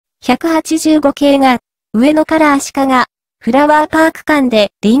185系が、上野から足利、フラワーパーク間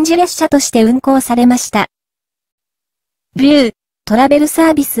で臨時列車として運行されました。ビュー、トラベル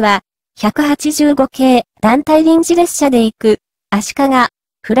サービスは、185系団体臨時列車で行く、足利、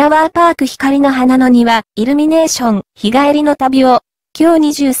フラワーパーク光の花の庭、イルミネーション、日帰りの旅を、今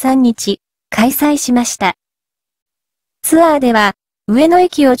日23日、開催しました。ツアーでは、上野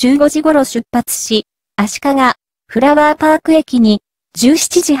駅を15時頃出発し、足利、フラワーパーク駅に、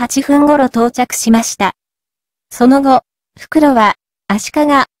17時8分頃到着しました。その後、復路は、足利、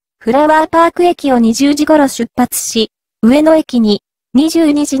フラワーパーク駅を20時頃出発し、上野駅に、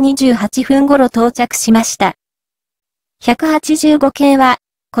22時28分頃到着しました。185系は、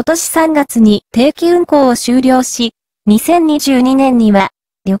今年3月に定期運行を終了し、2022年には、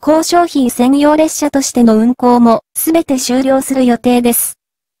旅行商品専用列車としての運行もすべて終了する予定です。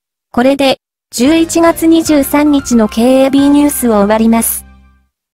これで、11月23日の KAB ニュースを終わります。